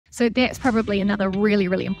So that's probably another really,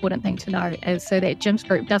 really important thing to know, is so that Gyms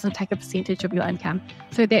Group doesn't take a percentage of your income.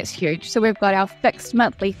 So that's huge. So we've got our fixed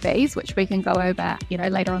monthly fees, which we can go over,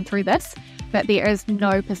 later on through this, but there is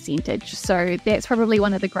no percentage. So that's probably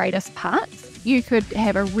one of the greatest parts. You could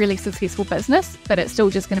have a really successful business, but it's still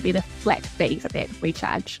just going to be the flat fees that we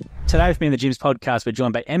charge. Today with me in the Gyms podcast, we're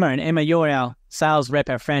joined by Emma. And Emma, you're our sales rep,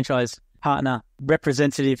 our franchise partner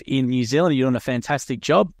representative in New Zealand. You're doing a fantastic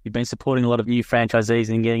job. You've been supporting a lot of new franchisees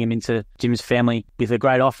and getting them into Jim's family with a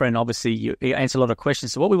great offer, and obviously you answer a lot of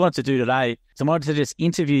questions. So what we wanted to do today is I wanted to just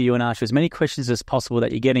interview you and ask you as many questions as possible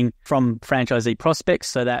that you're getting from franchisee prospects,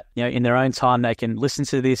 so that in their own time they can listen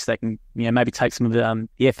to this, they can maybe take some of the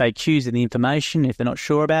FAQs and the information if they're not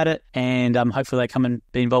sure about it, and hopefully they come and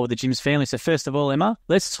be involved with the Jim's family. So first of all, Emma,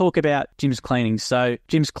 let's talk about Jim's Cleaning. So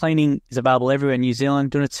Jim's Cleaning is available everywhere in New Zealand.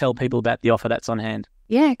 Do you want to tell people about the offer that's on hand?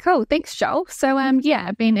 Yeah, cool. Thanks, Joel. So,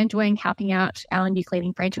 I've been enjoying helping out our new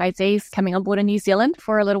cleaning franchisees coming on board in New Zealand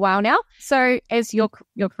for a little while now. So, as you're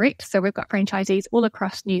correct, so we've got franchisees all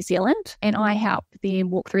across New Zealand, and I help them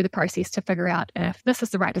walk through the process to figure out if this is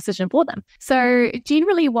the right decision for them. So,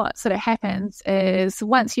 generally what sort of happens is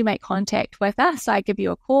once you make contact with us, I give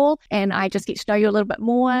you a call and I just get to know you a little bit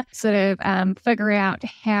more, sort of figure out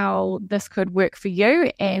how this could work for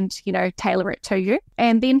you and, tailor it to you.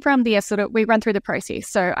 And then from there, we run through the process.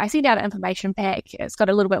 So I send out an information pack. It's got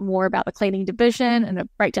a little bit more about the cleaning division and a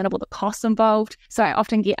breakdown of all the costs involved. So I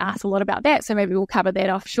often get asked a lot about that. So maybe we'll cover that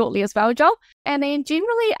off shortly as well, Joel. And then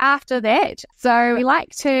generally after that, so we like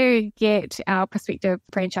to get our prospective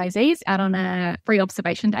franchisees out on a free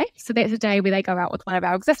observation day. So that's a day where they go out with one of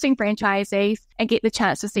our existing franchisees and get the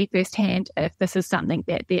chance to see firsthand if this is something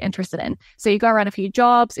that they're interested in. So you go around a few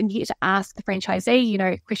jobs and you get to ask the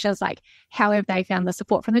franchisee, questions like, how have they found the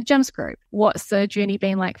support from the Gyms Group? What's the journey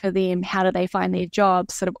been like for them? How do they find their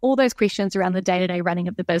jobs? Sort of all those questions around the day-to-day running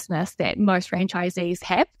of the business that most franchisees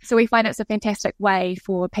have. So we find it's a fantastic way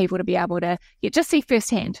for people to be able to just see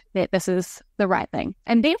firsthand that this is the right thing.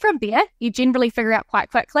 And then from there, you generally figure out quite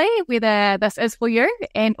quickly whether this is for you.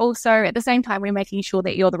 And also at the same time, we're making sure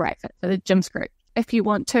that you're the right fit for the Gyms Group. If you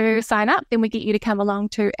want to sign up, then we get you to come along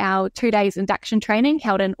to our 2 days induction training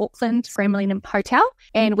held in Auckland, Millennium Hotel,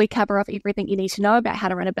 and we cover off everything you need to know about how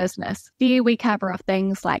to run a business. There we cover off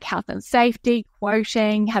things like health and safety,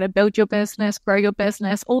 quoting, how to build your business, grow your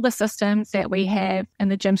business, all the systems that we have in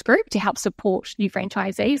the Gyms Group to help support new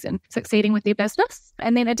franchisees and succeeding with their business.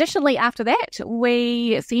 And then additionally after that,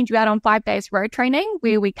 we send you out on 5 days road training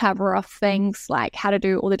where we cover off things like how to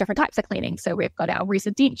do all the different types of cleaning. So we've got our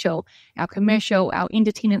residential, our commercial, our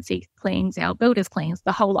end-of-tenancy cleans, our builders cleans,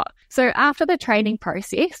 the whole lot. So after the training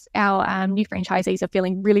process, our new franchisees are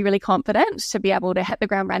feeling really, really confident to be able to hit the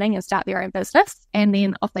ground running and start their own business, and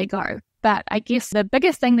then off they go. But I guess the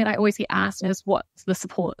biggest thing that I always get asked is what's the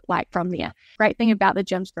support like from there? Great thing about the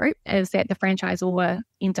Gyms Group is that the franchisor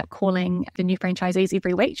ends up calling the new franchisees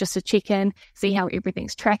every week just to check in, see how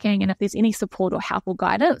everything's tracking. And if there's any support or help or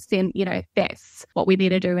guidance, then, that's what we're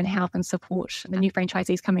there to do and help and support the new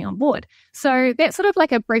franchisees coming on board. So that's sort of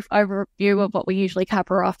like a brief overview of what we usually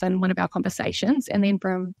cover off in one of our conversations. And then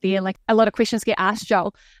from there, like a lot of questions get asked,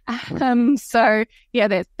 Joel. So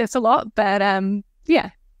yeah, that's a lot, but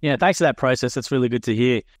yeah. Yeah, thanks for that process. That's really good to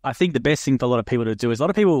hear. I think the best thing for a lot of people to do is a lot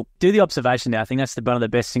of people do the observation now. I think that's one of the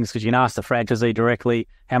best things because you can ask the franchisee directly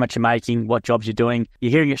how much you're making, what jobs you're doing. You're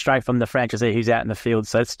hearing it straight from the franchisee who's out in the field.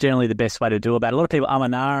 So it's generally the best way to do about it. A lot of people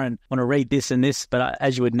and ah and want to read this and this, but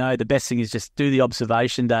as you would know, the best thing is just do the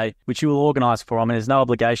observation day, which you will organise for them. And there's no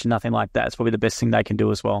obligation, nothing like that. It's probably the best thing they can do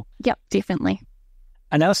as well. Yep, definitely.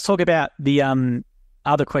 And now let's talk about the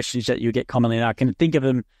other questions that you get commonly. And I can think of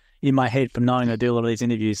them in my head from knowing I do a lot of these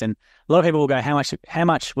interviews, and a lot of people will go, how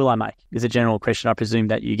much will I make is a general question I presume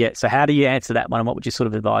that you get. So how do you answer that one, and what would you sort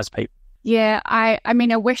of advise people? Yeah, I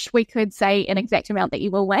mean, I wish we could say an exact amount that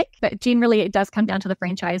you will make, but generally it does come down to the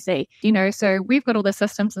franchisee, so we've got all the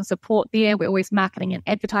systems and support there. We're always marketing and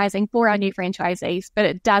advertising for our new franchisees, but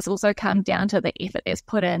it does also come down to the effort that's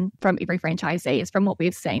put in from every franchisee is from what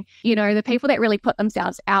we've seen. The people that really put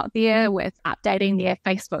themselves out there with updating their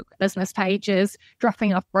Facebook business pages,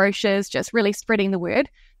 dropping off brochures, just really spreading the word.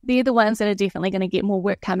 They're the ones that are definitely going to get more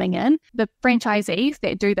work coming in. The franchisees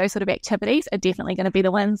that do those sort of activities are definitely going to be the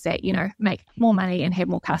ones that, make more money and have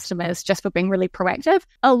more customers just for being really proactive,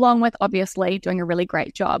 along with obviously doing a really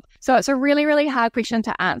great job. So it's a really, really hard question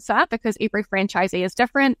to answer because every franchisee is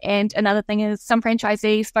different. And another thing is some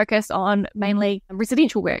franchisees focus on mainly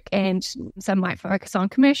residential work and some might focus on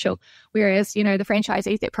commercial. Whereas, the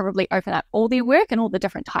franchisees that probably open up all their work and all the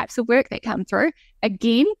different types of work that come through,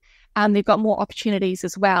 again, they've got more opportunities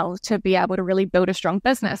as well to be able to really build a strong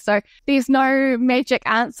business. So there's no magic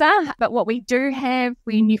answer, but what we do have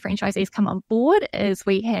when new franchisees come on board is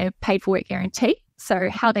we have paid for work guarantee.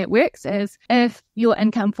 So how that works is if your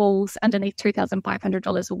income falls underneath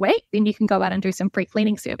 $2,500 a week, then you can go out and do some free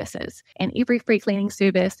cleaning services. And every free cleaning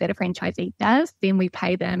service that a franchisee does, then we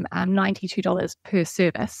pay them $92 per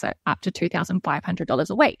service, so up to $2,500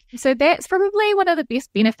 a week. So that's probably one of the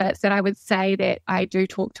best benefits that I would say that I do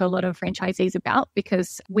talk to a lot of franchisees about,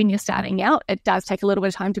 because when you're starting out, it does take a little bit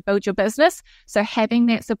of time to build your business. So having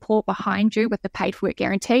that support behind you with the paid for work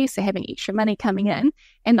guarantee, so having extra money coming in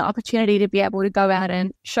and the opportunity to be able to go out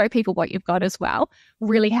and show people what you've got as well,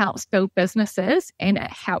 really helps build businesses, and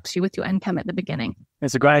it helps you with your income at the beginning.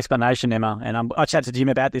 It's a great explanation, Emma. And I chatted to Jim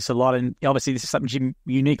about this a lot. And obviously, this is something Jim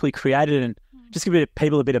uniquely created. And just give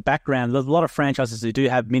people a bit of background. There's a lot of franchises who do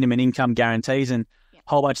have minimum income guarantees and a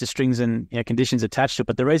whole bunch of strings and conditions attached to it.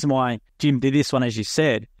 But the reason why Jim did this one, as you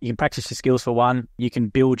said, you can practice your skills for one, you can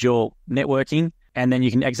build your networking, and then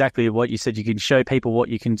you can, exactly what you said, you can show people what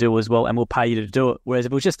you can do as well, and we'll pay you to do it. Whereas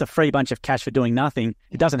if it was just a free bunch of cash for doing nothing,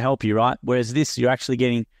 it doesn't help you, right? Whereas this, you're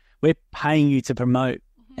actually we're paying you to promote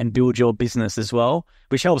and build your business as well,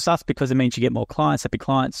 which helps us because it means you get more clients, happy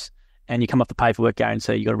clients, and you come off the pay for work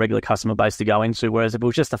guarantee, you've got a regular customer base to go into. Whereas if it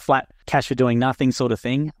was just a flat cash for doing nothing sort of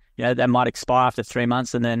thing, that might expire after 3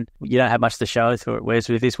 months and then you don't have much to show for it. Whereas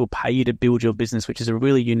with this, we'll pay you to build your business, which is a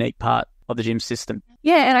really unique part of the gym system.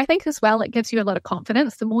 Yeah, and I think as well, it gives you a lot of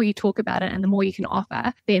confidence. The more you talk about it and the more you can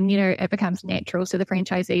offer, then, it becomes natural. So the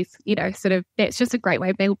franchisees, that's just a great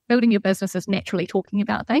way of building your business, is naturally talking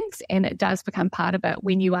about things. And it does become part of it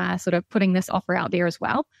when you are sort of putting this offer out there as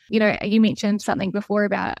well. You mentioned something before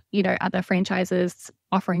about, other franchises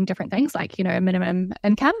offering different things like, a minimum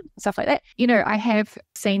income, stuff like that. I have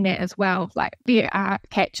seen that as well. Like, there are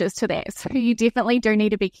catches to that. So you definitely do need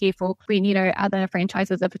to be careful when, other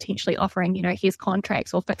franchises are potentially offering, here's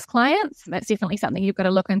contracts or fixed clients. That's definitely something you've got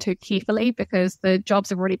to look into carefully, because the jobs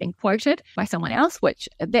have already been quoted by someone else, which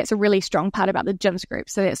that's a really strong part about the gyms group.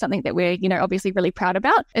 So that's something that we're, obviously really proud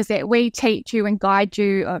about, is that we teach you and guide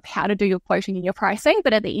you of how to do your quoting and your pricing.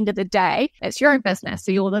 But at the end of the day, it's your own business.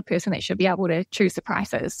 So you're the person that should be able to choose the prices.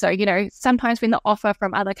 So, sometimes when the offer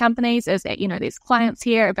from other companies is that, there's clients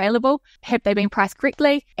here available, have they been priced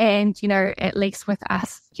correctly? And, at least with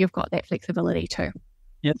us, you've got that flexibility too.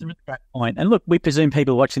 Yeah, that's a really great point. And look, we presume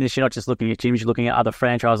people watching this, you're not just looking at gyms, you're looking at other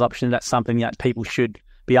franchise options. That's something that people should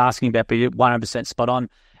be asking about, but you're 100% spot on.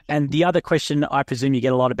 And the other question I presume you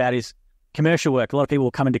get a lot about is commercial work. A lot of people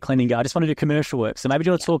will come into cleaning and go, I just want to do commercial work. So maybe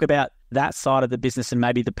you want to talk about that side of the business and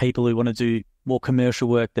maybe the people who want to do more commercial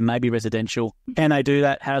work than maybe residential. Can they do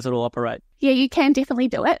that? How does it all operate? Yeah, you can definitely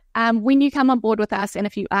do it. When you come on board with us, and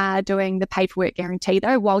if you are doing the paid for work guarantee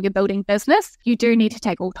though, while you're building business, you do need to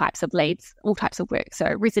take all types of leads, all types of work,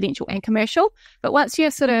 so residential and commercial. But once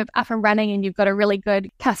you're sort of up and running and you've got a really good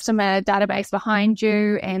customer database behind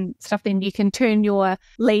you and stuff, then you can turn your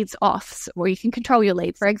leads off, or you can control your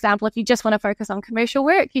leads. For example, if you just want to focus on commercial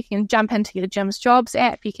work, you can jump into your Gym's Jobs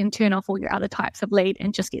app, you can turn off all your other types of lead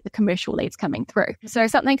and just get the commercial leads coming through. So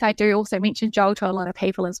something I do also mention, Joel, to a lot of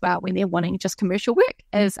people as well when they're wanting just commercial work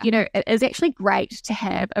is, it is actually great to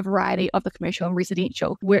have a variety of the commercial and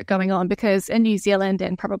residential work going on, because in New Zealand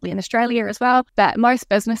and probably in Australia as well, but most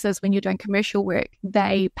businesses, when you're doing commercial work,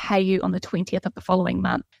 they pay you on the 20th of the following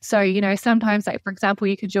month. So, sometimes, like, for example,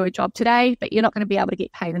 you could do a job today, but you're not going to be able to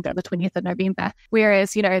get paid until the 20th of November.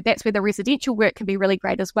 Whereas, that's where the residential work can be really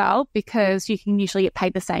great as well, because you can usually get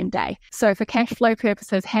paid the same day. So for cash flow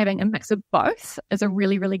purposes, having a mix of both is a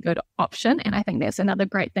really, really good option. And I think that's another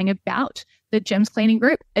great thing about the Gym's Cleaning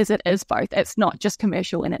Group, is it is both. It's not just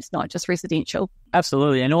commercial and it's not just residential.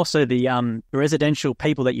 Absolutely. And also the residential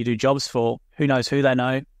people that you do jobs for, who knows who they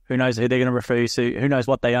know, who knows who they're going to refer you to, who knows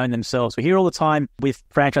what they own themselves. We hear all the time with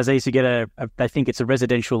franchisees who get they think it's a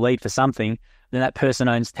residential lead for something, then that person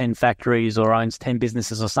owns 10 factories or owns 10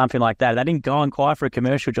 businesses or something like that. They didn't go inquire for a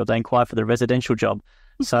commercial job, they inquire for the residential job.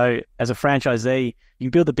 So as a franchisee, you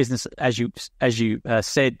can build the business as you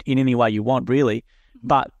said in any way you want, really.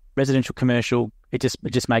 But residential, commercial, it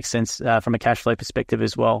just makes sense from a cash flow perspective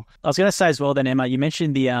as well. I was going to say as well then, Emma, you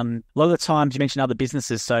mentioned a lot of the times you mentioned other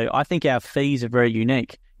businesses. So I think our fees are very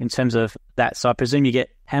unique. in terms of that. So I presume you get,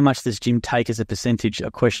 how much does Jim take as a percentage, a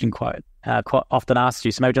question quite often asked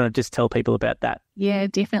you. So maybe you want to just tell people about that. Yeah,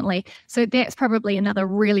 definitely. So that's probably another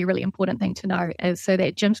really, really important thing to know, is so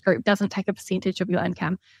that Jim's group doesn't take a percentage of your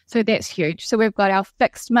income. So that's huge. So we've got our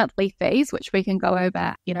fixed monthly fees, which we can go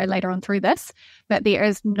over, later on through this, but there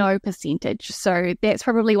is no percentage. So that's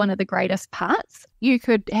probably one of the greatest parts. You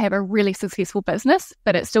could have a really successful business,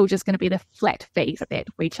 but it's still just going to be the flat fee that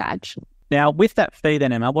we charge. Now, with that fee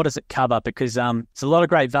then, Emma, what does it cover? Because it's a lot of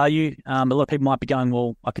great value. A lot of people might be going,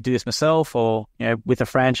 well, I could do this myself, or with a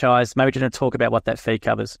franchise. Maybe you're going to talk about what that fee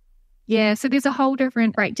covers. Yeah, so there's a whole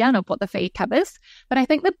different breakdown of what the fee covers. But I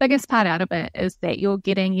think the biggest part out of it is that you're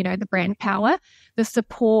getting, the brand power, the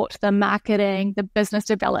support, the marketing, the business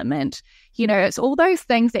development. It's all those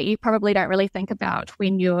things that you probably don't really think about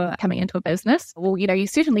when you're coming into a business. Well, you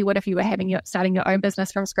certainly would if you were starting your own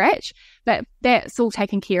business from scratch, but that's all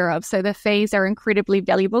taken care of. So the fees are incredibly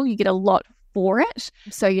valuable. You get a lot for it.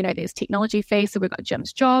 So, there's technology fees. So we've got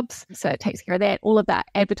Jim's Jobs. So it takes care of that, all of that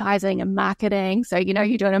advertising and marketing. So,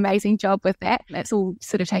 you do an amazing job with that. That's all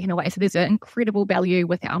sort of taken away. So there's an incredible value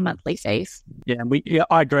with our monthly fees. Yeah,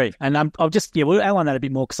 I agree. And we'll outline that a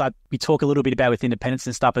bit more, because we talk a little bit about with independence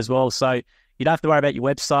and stuff as well. So you don't have to worry about your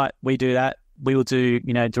website. We do that. We will do,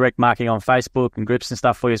 direct marketing on Facebook and groups and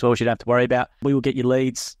stuff for you as well, which you don't have to worry about. We will get your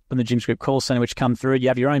leads from the Jim's Group call center, which come through. You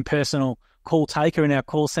have your own personal call taker in our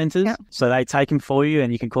call centers. Yep. So they take them for you,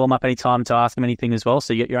 and you can call them up anytime to ask them anything as well.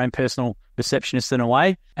 So you get your own personal receptionist in a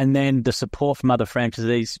way. And then the support from other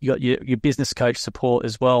franchisees. You got your business coach support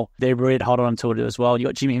as well. They're really hot on to it as well. You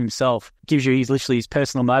got Jimmy himself, gives you literally his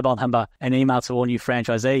personal mobile number and email to all new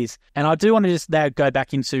franchisees. And I do want to just now go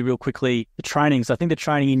back into real quickly the trainings. I think the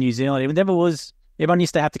training in New Zealand, it never was. Everyone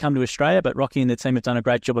used to have to come to Australia, but Rocky and the team have done a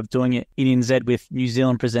great job of doing it in NZ with New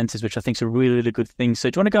Zealand presenters, which I think is a really, really good thing.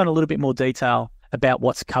 So do you want to go in a little bit more detail about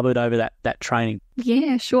what's covered over that training?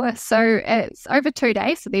 Yeah, sure. So it's over 2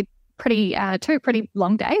 days. So they're two pretty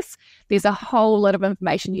long days. There's a whole lot of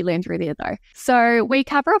information you learn through there though. So we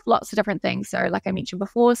cover off lots of different things. So like I mentioned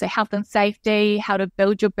before, so health and safety, how to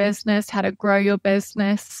build your business, how to grow your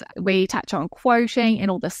business. We touch on quoting and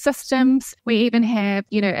all the systems. We even have,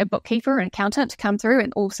 a bookkeeper and accountant to come through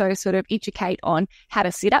and also sort of educate on how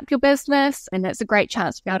to set up your business. And it's a great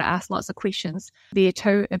chance to be able to ask lots of questions there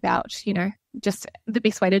too about, just the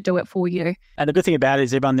best way to do it for you. And the good thing about it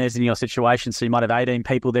is everyone there's in your situation. So you might have 18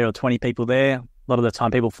 people there or 20 people there. A lot of the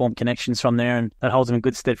time people form connections from there, and that holds them in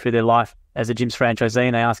good stead through their life as a Jim's franchisee,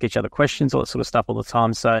 and they ask each other questions, all that sort of stuff all the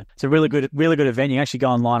time. So it's a really good event. You can actually go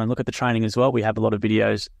online and look at the training as well. We have a lot of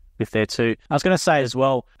videos with there too. I was going to say as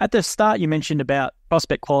well, at the start you mentioned about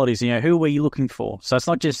prospect qualities, who were you looking for? So it's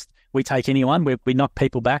not just we take anyone, we knock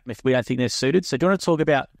people back if we don't think they're suited. So do you want to talk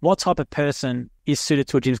about what type of person is suited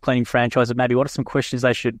to a Jim's Cleaning franchise, and maybe what are some questions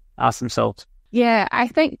they should ask themselves? Yeah, I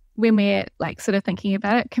think when we're sort of thinking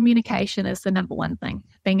about it, communication is the number one thing.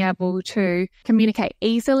 Being able to communicate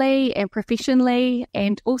easily and professionally,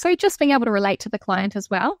 and also just being able to relate to the client as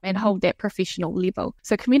well and hold that professional level.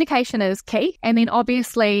 So communication is key. And then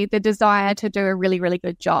obviously the desire to do a really, really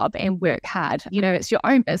good job and work hard. It's your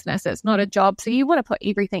own business. It's not a job. So you want to put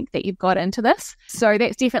everything that you've got into this. So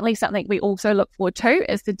that's definitely something we also look forward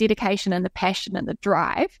to, is the dedication and the passion and the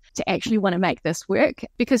drive to actually want to make this work.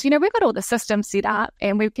 Because, we've got all the systems set up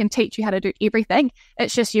and we can teach you how to do everything.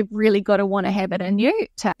 It's just you've really got to want to have it in you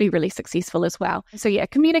to be really successful as well. So yeah,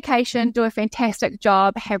 communication, do a fantastic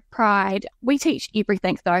job, have pride. We teach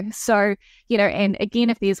everything though. So, and again,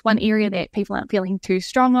 if there's one area that people aren't feeling too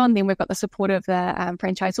strong on, then we've got the support of the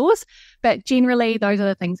franchisors. But generally, those are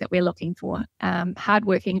the things that we're looking for.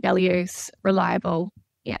 Hardworking, values, reliable.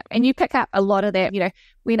 Yeah. And you pick up a lot of that,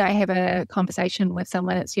 when I have a conversation with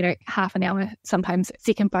someone, it's, half an hour, sometimes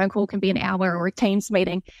second phone call can be an hour, or a Teams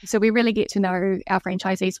meeting. So we really get to know our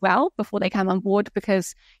franchisees well before they come on board,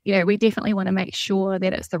 because, we definitely want to make sure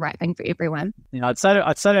that it's the right thing for everyone. I'd say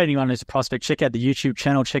to anyone who's a prospect, check out the YouTube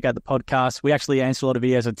channel, check out the podcast. We actually answer a lot of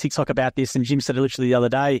videos on TikTok about this, and Jim said it literally the other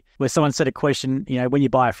day, where someone said a question, when you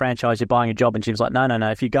buy a franchise, you're buying a job, and Jim's like, no,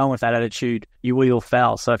 if you're going with that attitude, you will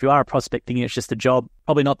fail. So if you are a prospect thinking it's just a job,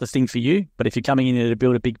 probably not the thing for you. But if you're coming in to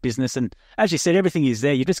build a big business, and as you said, everything is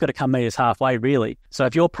there, you've just got to come meet us halfway, really. So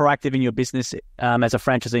if you're proactive in your business as a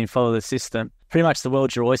franchisee and follow the system, pretty much the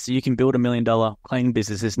world's your oyster. You can build $1 million cleaning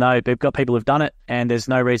business. We've got people who've done it, and there's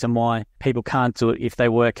no reason why people can't do it if they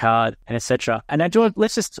work hard, and etc. And now, George,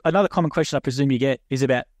 another common question I presume you get is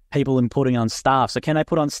about people and putting on staff. So can they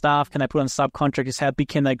put on staff? Can they put on subcontractors? How big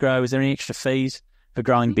can they grow? Is there any extra fees for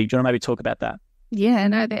growing big? Do you want to maybe talk about that? Yeah,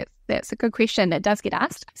 no, that's a good question. It does get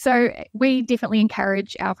asked. So we definitely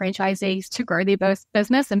encourage our franchisees to grow their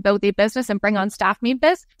business and build their business and bring on staff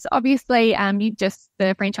members. So obviously,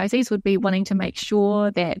 the franchisees would be wanting to make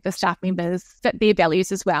sure that the staff members fit their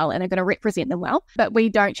values as well and are going to represent them well. But we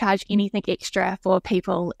don't charge anything extra for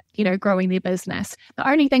people, growing their business. The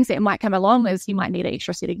only things that might come along is you might need an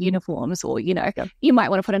extra set of uniforms, or, you might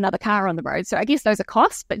want to put another car on the road. So I guess those are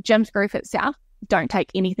costs, but Jim's Group itself don't take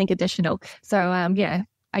anything additional. So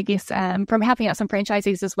I guess from helping out some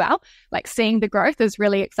franchisees as well, like seeing the growth is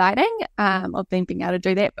really exciting of them being able to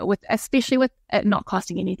do that, but especially with it not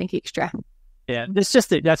costing anything extra. Yeah,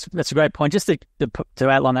 that's a great point. Just to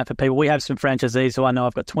outline that for people, we have some franchisees who I know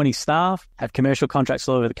I've got 20 staff, have commercial contracts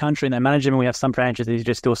all over the country, and they manage them. And we have some franchisees who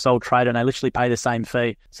just do a sole trader, and they literally pay the same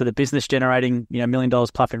fee. So the business generating $1 million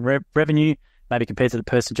plus in revenue, maybe compared to the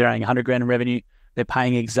person generating $100,000 in revenue, they're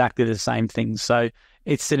paying exactly the same thing. So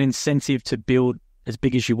it's an incentive to build as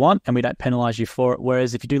big as you want, and we don't penalise you for it.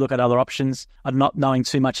 Whereas if you do look at other options, I'm not knowing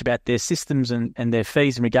too much about their systems and their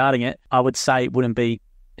fees and regarding it, I would say it wouldn't be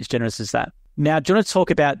as generous as that. Now, do you want to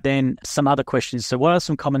talk about then some other questions? So what are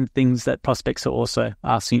some common things that prospects are also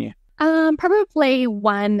asking you? Probably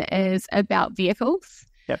one is about vehicles.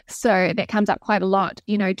 Yep. So that comes up quite a lot.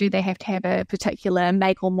 Do they have to have a particular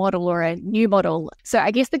make or model or a new model? So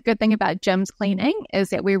I guess the good thing about Jim's Cleaning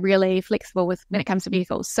is that we're really flexible when it comes to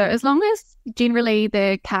vehicles. So as long as generally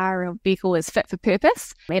the car or vehicle is fit for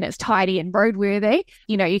purpose and it's tidy and roadworthy,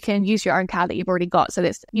 you can use your own car that you've already got. So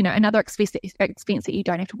that's, another expense that you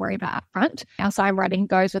don't have to worry about up front. Our sign writing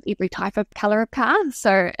goes with every type of colour of car.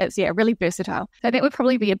 So it's, really versatile. So that would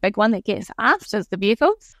probably be a big one that gets asked, is the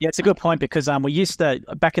vehicles. Yeah, it's a good point, because we used to,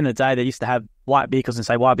 back in the day, they used to have white vehicles and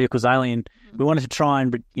say white vehicles only, and we wanted to try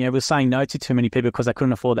and, we were saying no to too many people because they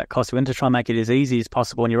couldn't afford that cost. We wanted to try and make it as easy as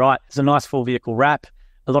possible. And you're right, it's a nice full vehicle wrap.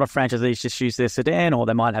 A lot of franchisees just use their sedan, or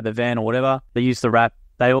they might have a van or whatever. They use the wrap.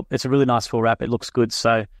 It's a really nice full wrap. It looks good.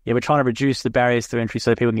 So yeah, we're trying to reduce the barriers to entry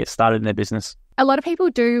so people can get started in their business. A lot of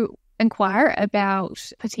people do inquire about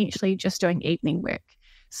potentially just doing evening work.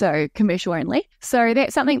 So commercial only. So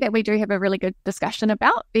that's something that we do have a really good discussion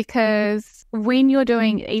about, because when you're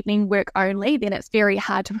doing evening work only, then it's very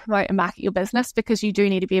hard to promote and market your business, because you do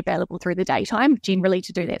need to be available through the daytime generally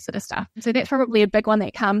to do that sort of stuff. So that's probably a big one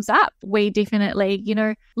that comes up. We definitely,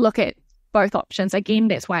 look at both options. Again,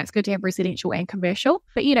 that's why it's good to have residential and commercial.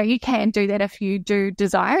 But, you can do that if you do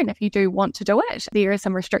desire and if you do want to do it. There are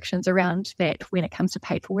some restrictions around that when it comes to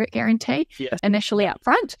paid for work guarantee initially up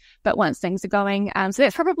front. But once things are going, so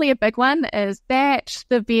that's probably a big one, is that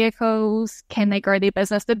the vehicles, can they grow their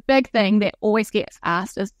business? The big thing that always gets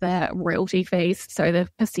asked is the royalty fees, so the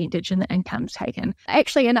percentage and the income taken.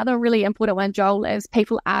 Actually, another really important one, Joel, is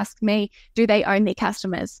people ask me, do they own their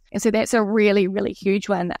customers? And so that's a really, really huge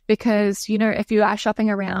one, because if you are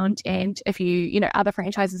shopping around and if other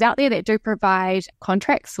franchises out there that do provide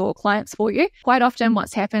contracts or clients for you, quite often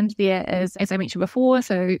what's happened there is, as I mentioned before,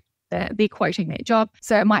 so they're quoting that job.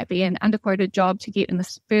 So it might be an underquoted job to get in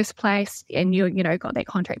the first place, and you got that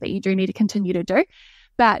contract that you do need to continue to do.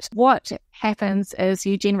 But what happens is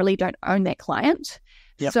you generally don't own that client.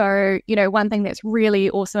 Yep. So, one thing that's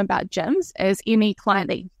really awesome about gyms is any client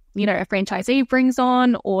that, a franchisee brings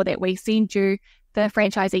on or that we send you, the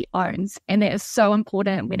franchisee owns. And that is so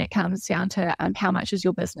important when it comes down to how much is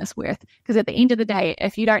your business worth. Because at the end of the day,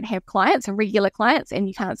 if you don't have clients and regular clients and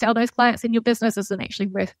you can't sell those clients, then your business isn't actually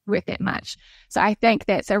worth that much. So I think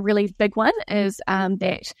that's a really big one, is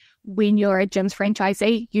that when you're a gym's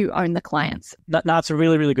franchisee, you own the clients. No, it's a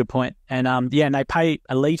really, really good point. And and they pay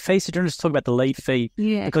a lead fee. So do you want to just talk about the lead fee?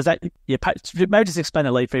 Yeah. Because maybe just explain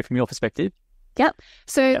the lead fee from your perspective. Yep.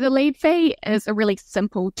 So the lead fee is a really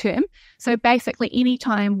simple term. So basically,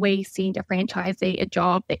 anytime we send a franchisee a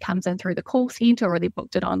job that comes in through the call center or they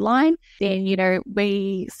booked it online, then,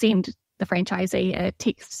 we send the franchisee a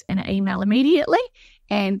text and an email immediately,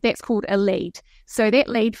 and that's called a lead. So that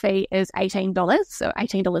lead fee is $18, so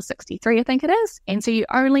 $18.63, I think it is. And so you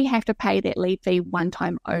only have to pay that lead fee one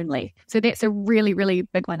time only. So that's a really, really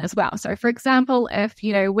big one as well. So for example, if,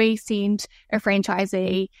 we send a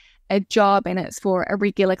franchisee a job and it's for a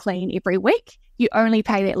regular clean every week, you only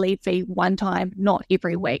pay that lead fee one time, not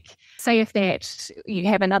every week. Say if that you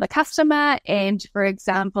have another customer and, for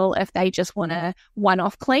example, if they just want a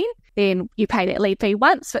one-off clean, then you pay that lead fee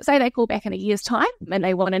once. But say they call back in a year's time and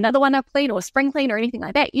they want another one-off clean or spring clean or anything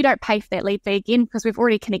like that, you don't pay for that lead fee again because we've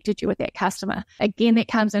already connected you with that customer. Again, that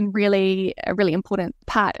comes in a really important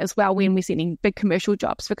part as well when we're sending big commercial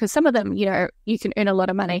jobs, because some of them, you can earn a lot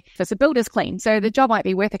of money if it's a builder's clean. So the job might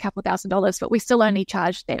be worth a couple $1,000s, but we still only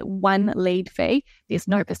charge that one lead fee. There's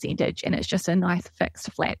no percentage and it's just a nice fixed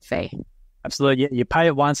flat fee. Absolutely. Yeah, you pay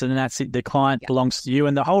it once and then that's it. The client belongs to you.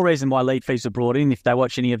 And the whole reason why lead fees were brought in, if they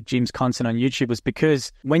watch any of Jim's content on YouTube, was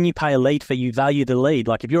because when you pay a lead fee, you value the lead.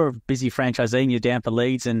 Like if you're a busy franchisee and you're down for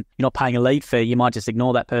leads and you're not paying a lead fee, you might just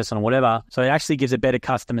ignore that person or whatever. So it actually gives a better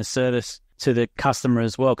customer service to the customer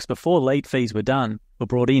as well. Because before lead fees were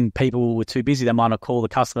brought in, people were too busy. They might not call the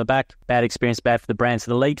customer back. Bad experience, bad for the brand. So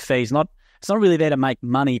the lead fee is it's not really there to make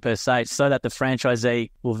money per se. It's so that the franchisee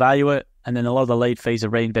will value it. And then a lot of the lead fees are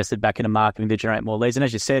reinvested back into marketing to generate more leads. And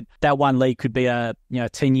as you said, that one lead could be a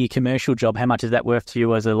 10-year commercial job. How much is that worth to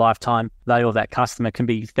you as a lifetime value of that customer? Can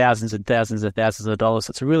be thousands and thousands and thousands of dollars.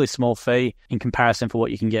 So it's a really small fee in comparison for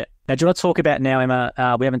what you can get. Now, do you want to talk about now,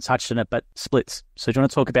 Emma, we haven't touched on it, but splits. So do you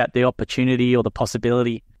want to talk about the opportunity or the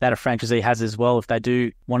possibility that a franchisee has as well if they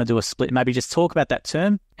do want to do a split? Maybe just talk about that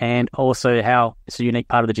term and also how it's a unique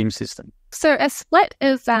part of the gym system. So a split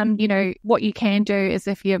is, what you can do is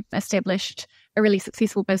if you've established a really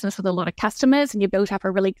successful business with a lot of customers and you built up a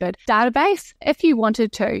really good database, if you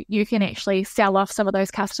wanted to, you can actually sell off some of those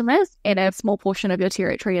customers in a small portion of your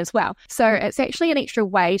territory as well. So it's actually an extra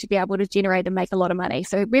way to be able to generate and make a lot of money.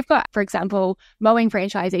 So we've got, for example, mowing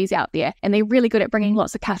franchisees out there and they're really good at bringing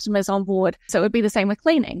lots of customers on board. So it would be the same with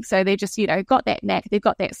cleaning. So they're just, got that knack, they've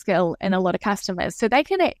got that skill and a lot of customers. So they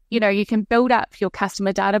can, you can build up your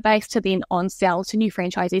customer database to then on sell to new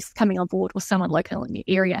franchisees coming on board or someone local in your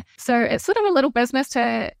area. So it's sort of a little business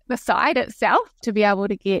to the side itself to be able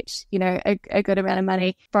to get, a good amount of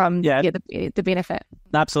money from the benefit.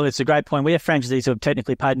 Absolutely. It's a great point. We have franchisees who have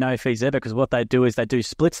technically paid no fees ever because what they do is they do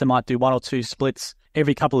splits. They might do 1 or 2 splits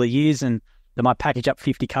every couple of years and they might package up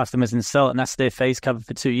 50 customers and sell it, and that's their fees covered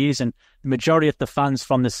for 2 years. And the majority of the funds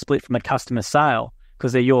from the split from a customer sale,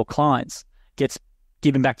 because they're your clients, gets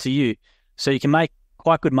given back to you. So you can make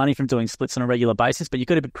quite good money from doing splits on a regular basis, but you've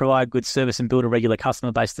got to provide good service and build a regular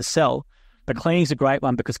customer base to sell. But cleaning is a great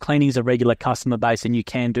one because cleaning is a regular customer base and you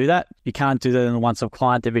can do that. You can't do that in the once-off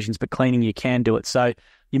client divisions, but cleaning you can do it. So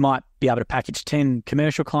you might be able to package 10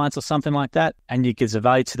 commercial clients or something like that and you give a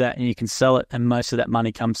value to that and you can sell it and most of that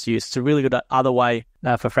money comes to you. So it's a really good other way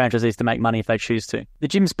for franchisees to make money if they choose to. The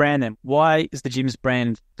Gyms brand then. Why is the Gyms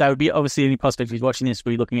brand? That would be obviously any prospect who's watching this,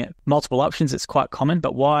 we're looking at multiple options. It's quite common,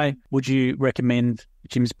 but why would you recommend the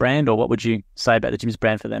Gyms brand or what would you say about the Gyms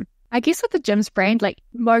brand for them? I guess with the Gyms brand, like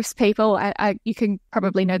most people, you can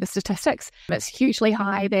probably know the statistics. It's hugely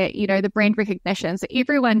high that, the brand recognition. So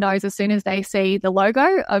everyone knows as soon as they see the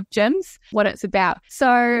logo of Gyms what it's about.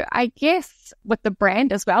 So I guess with the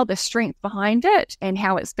brand as well, the strength behind it and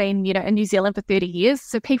how it's been, in New Zealand for 30 years.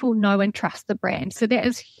 So people know and trust the brand. So that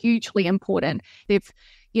is hugely important. They've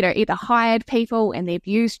either hired people and they've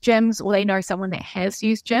used gyms or they know someone that has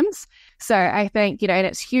used gyms. So I think, and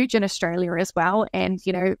it's huge in Australia as well. And,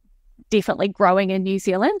 definitely growing in New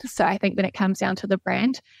Zealand. So I think when it comes down to the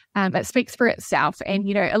brand, it speaks for itself. And,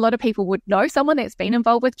 a lot of people would know someone that's been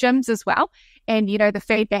involved with gyms as well. And, the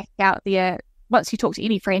feedback out there, once you talk to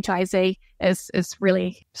any franchisee, is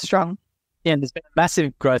really strong. Yeah, and there's been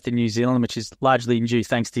massive growth in New Zealand, which is largely due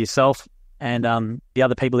thanks to yourself and the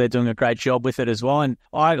other people there doing a great job with it as well. And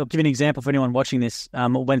I'll give you an example for anyone watching this. I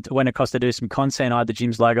went across to do some content. I had the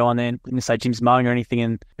Gyms logo on there. Didn't say Gyms Mowing or anything.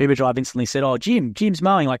 And Uber Drive instantly said, oh, Gyms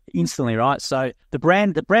Mowing, like instantly, right? So the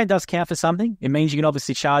brand does count for something. It means you can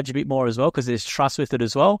obviously charge a bit more as well because there's trust with it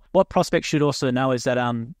as well. What prospects should also know is that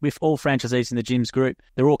with all franchisees in the Gyms group,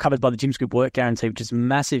 they're all covered by the Gyms group work guarantee, which is a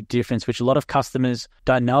massive difference, which a lot of customers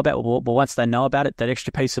don't know about. But once they know about it, that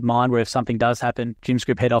extra peace of mind where if something does happen, Gyms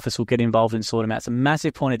group head office will get involved and sort them out. It's a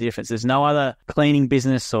massive point of difference. There's no other cleaning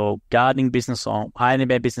business or gardening business or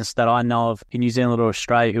handyman business that I know of in New Zealand or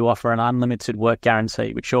Australia who offer an unlimited work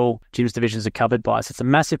guarantee, which all Gyms divisions are covered by. So it's a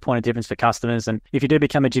massive point of difference for customers. And if you do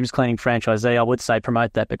become a Gyms cleaning franchisee, I would say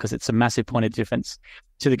promote that because it's a massive point of difference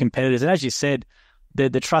to the competitors. And as you said, the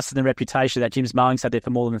trust and the reputation that Gyms Mowing's had there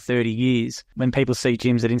for more than 30 years, when people see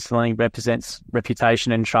Gyms, it instantly represents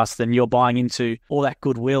reputation and trust, and you're buying into all that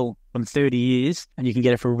goodwill from 30 years, and you can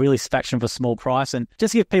get it for a really fraction of a small price. And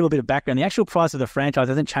just to give people a bit of background, the actual price of the franchise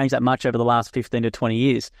hasn't changed that much over the last 15 to 20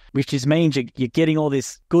 years, which just means you're getting all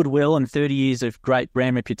this goodwill and 30 years of great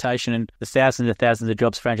brand reputation and the thousands of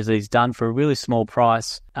jobs franchisees done for a really small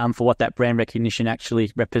price for what that brand recognition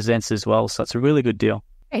actually represents as well. So it's a really good deal.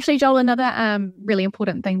 Actually, Joel, another really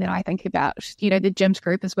important thing that I think about, the Gyms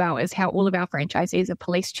group as well is how all of our franchisees are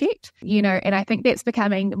police checked, and I think that's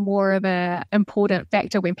becoming more of a important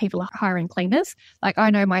factor when people are hiring cleaners. Like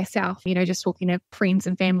I know myself, just talking to friends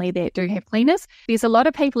and family that do have cleaners, there's a lot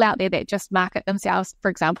of people out there that just market themselves, for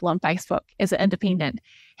example, on Facebook as an independent.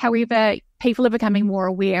 However, people are becoming more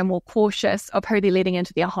aware and more cautious of who they're letting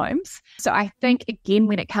into their homes. So I think, again,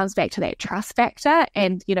 when it comes back to that trust factor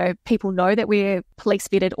and, people know that we're police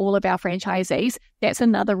vetted all of our franchisees, that's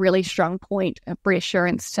another really strong point of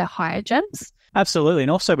reassurance to hire gyms. Absolutely. And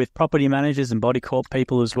also with property managers and body corp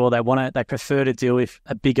people as well, they prefer to deal with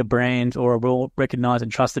a bigger brand or a well-recognised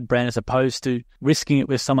and trusted brand as opposed to risking it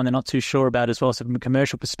with someone they're not too sure about as well. So from a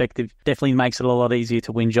commercial perspective, definitely makes it a lot easier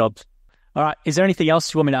to win jobs. All right. Is there anything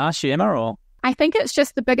else you want me to ask you, Emma? Or I think it's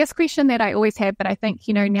just the biggest question that I always have, but I think,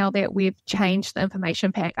 now that we've changed the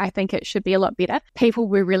information pack, I think it should be a lot better. People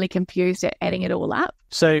were really confused at adding it all up.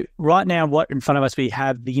 So right now, what in front of us, we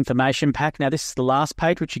have the information pack. Now, this is the last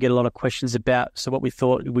page, which you get a lot of questions about. So what we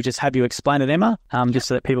thought, we just have you explain it, Emma, just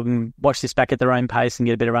so that people can watch this back at their own pace and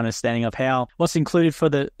get a better understanding of what's included for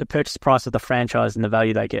the purchase price of the franchise and the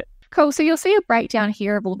value they get. Cool. So you'll see a breakdown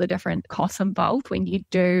here of all the different costs involved when you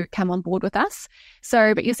do come on board with us.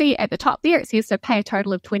 But you see at the top there, it says to pay a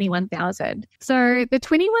total of $21,000. So the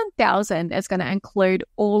 $21,000 is going to include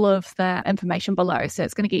all of the information below. So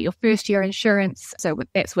it's going to get your first year insurance. So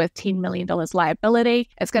that's worth $10 million liability.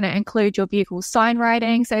 It's going to include your vehicle sign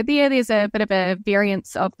writing. So there's a bit of a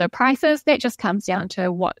variance of the prices. That just comes down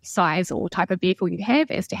to what size or type of vehicle you have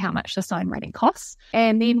as to how much the sign writing costs.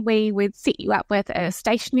 And then we would set you up with a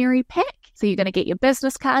stationery pack. So you're going to get your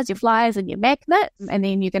business cards, your flyers and your magnets, and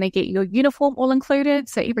then you're going to get your uniform all included.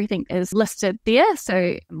 So everything is listed there. So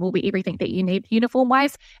it will be everything that you need uniform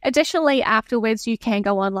wise. Additionally, afterwards, you can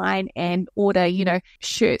go online and order,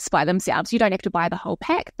 shirts by themselves. You don't have to buy the whole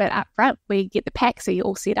pack, but up front, we get the pack so you're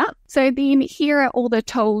all set up. So then here are all the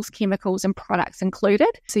tools, chemicals and products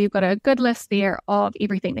included. So you've got a good list there of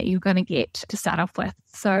everything that you're going to get to start off with.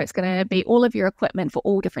 So it's going to be all of your equipment for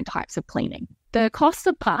all different types of cleaning. The costs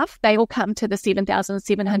above, they all come to the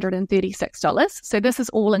 $7,736. So this is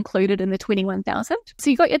all included in the $21,000. So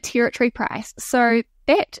you got your territory price. So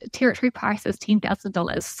that territory price is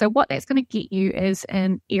 $10,000. So what that's going to get you is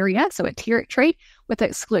an area, so a territory with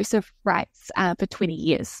exclusive rights for 20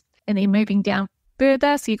 years. And then moving down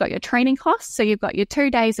further, so you've got your training costs. So you've got your 2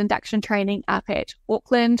 days induction training up at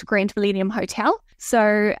Auckland Grand Millennium Hotel.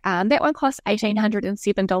 So that one costs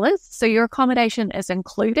 $1,807. So your accommodation is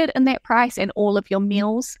included in that price and all of your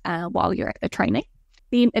meals while you're at the training.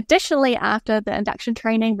 Then additionally, after the induction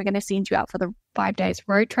training, we're going to send you out for the 5 days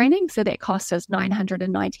road training. So that cost us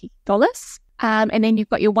 $990. And then you've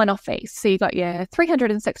got your one-off fees. So you've got your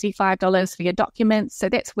 $365 for your documents. So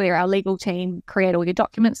that's where our legal team create all your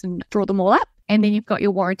documents and draw them all up. And then you've got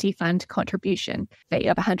your warranty fund contribution fee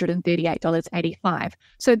of $138.85.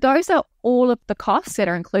 So those are all of the costs that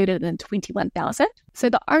are included in $21,000. So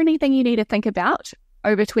the only thing you need to think about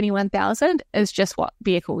over $21,000 is just what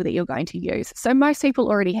vehicle that you're going to use. So most people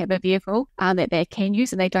already have a vehicle that they can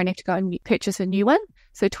use and they don't have to go and purchase a new one.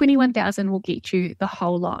 So $21,000 will get you the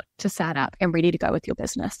whole lot to start up and ready to go with your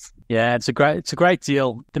business. Yeah, it's a great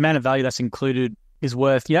deal. The amount of value that's included is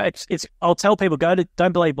worth, I'll tell people,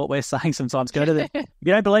 don't believe what we're saying sometimes. If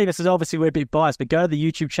you don't believe us, obviously we're a bit biased, but go to the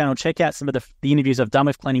YouTube channel, check out some of the interviews I've done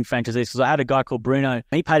with cleaning franchisees, because I had a guy called Bruno.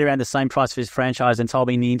 He paid around the same price for his franchise and told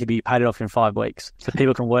me in the interview he paid it off in 5 weeks. So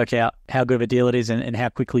people can work out how good of a deal it is and how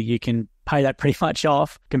quickly you can pay that pretty much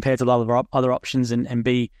off compared to a lot of other options and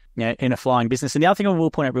be in a flying business. And the other thing I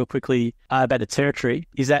will point out real quickly about the territory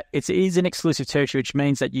is that it is an exclusive territory, which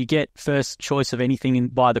means that you get first choice of anything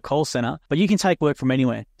by the call center, but you can take work from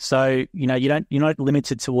anywhere. So, you're not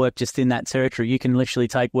limited to work just in that territory. You can literally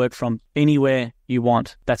take work from anywhere you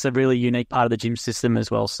want. That's a really unique part of the gym system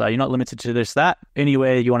as well. So you're not limited to just that.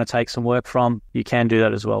 Anywhere you want to take some work from, you can do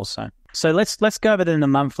that as well. So let's go over then the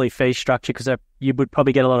monthly fee structure, because you would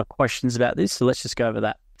probably get a lot of questions about this. So let's just go over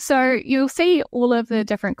that. So you'll see all of the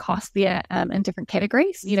different costs there in different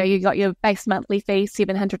categories. You got your base monthly fee,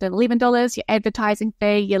 $711, your advertising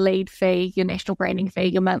fee, your lead fee, your national branding fee,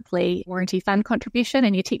 your monthly warranty fund contribution,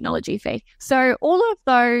 and your technology fee. So all of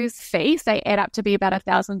those fees, they add up to be about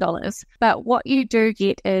 $1,000. But what you do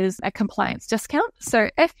get is a compliance discount. So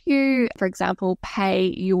if you, for example,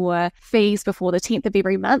 pay your fees before the 10th of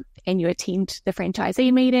every month and you attend the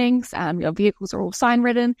franchisee meetings, your vehicles are all sign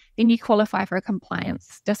written, then you qualify for a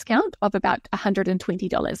compliance discount of about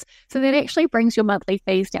 $120. So that actually brings your monthly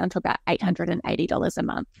fees down to about $880 a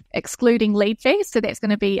month, excluding lead fees. So that's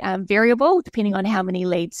going to be variable depending on how many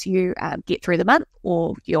leads you get through the month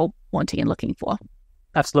or you're wanting and looking for.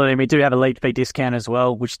 Absolutely. And we do have a lead fee discount as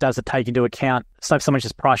well, which does take into account, so if someone's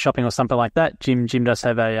just price shopping or something like that, Jim does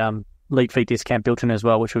have a lead fee discount built in as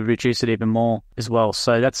well, which would reduce it even more as well.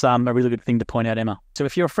 So that's a really good thing to point out, Emma. So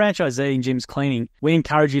if you're a franchisee in Jim's Cleaning, we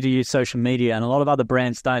encourage you to use social media, and a lot of other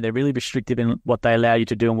brands don't. They're really restrictive in what they allow you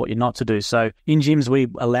to do and what you're not to do. So in Jim's, we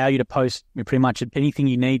allow you to post pretty much anything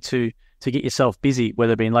you need to get yourself busy,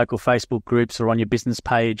 whether it be in local Facebook groups or on your business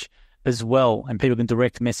page as well, and people can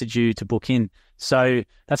direct message you to book in. So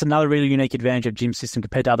that's another really unique advantage of Jim's system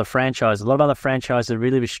compared to other franchises. A lot of other franchises are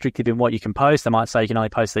really restrictive in what you can post. They might say you can only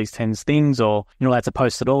post these 10 things, or you're not allowed to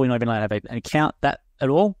post at all. You're not even allowed to have an account that at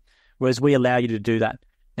all, whereas we allow you to do that.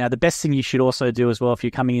 Now, the best thing you should also do as well, if you're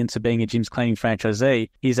coming into being a Jim's Cleaning franchisee,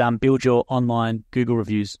 is build your online Google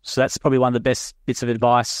reviews. So that's probably one of the best bits of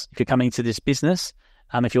advice if you're coming into this business.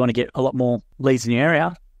 If you want to get a lot more leads in your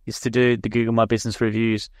area, is to do the Google My Business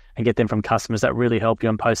reviews and get them from customers. That really help you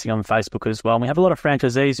on posting on Facebook as well. And we have a lot of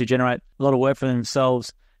franchisees who generate a lot of work for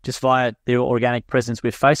themselves just via their organic presence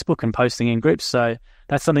with Facebook and posting in groups. So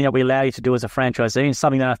that's something that we allow you to do as a franchisee, and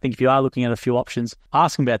something that I think if you are looking at a few options,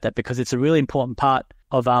 ask them about that, because it's a really important part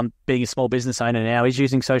of being a small business owner now is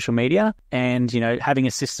using social media, and having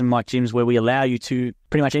a system like Jim's where we allow you to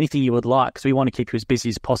pretty much anything you would like, because we want to keep you as busy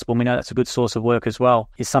as possible. And we know that's a good source of work as well,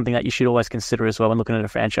 is something that you should always consider as well when looking at a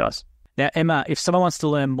franchise. Now, Emma, if someone wants to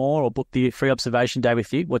learn more or book the free observation day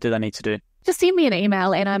with you, what do they need to do? Just send me an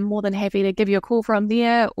email and I'm more than happy to give you a call from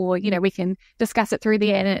there, or, we can discuss it through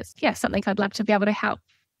there. And it's, something I'd love to be able to help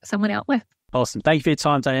someone out with. Awesome. Thank you for your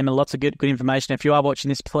time today, Emma. Lots of good information. If you are watching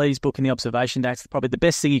this, please book in the observation day. It's probably the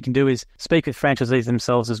best thing you can do is speak with franchisees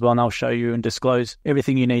themselves as well, and they'll show you and disclose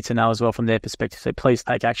everything you need to know as well from their perspective. So please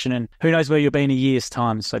take action, and who knows where you'll be in a year's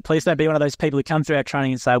time. So please don't be one of those people who come through our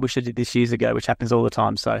training and say, I wish I did this years ago, which happens all the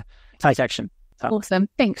time. So take action. Awesome.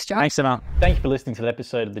 Thanks, Josh. Thanks, Emma. Thank you for listening to the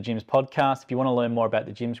episode of the Jim's podcast. If you want to learn more about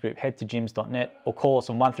the Jim's Group, head to jims.net or call us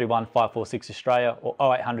on 131 546 Australia or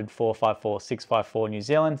 0800 454 654 New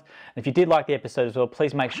Zealand. And if you did like the episode as well,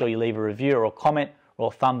 please make sure you leave a review or a comment or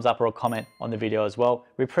a thumbs up or a comment on the video as well.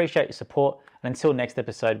 We appreciate your support. And until next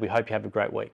episode, we hope you have a great week.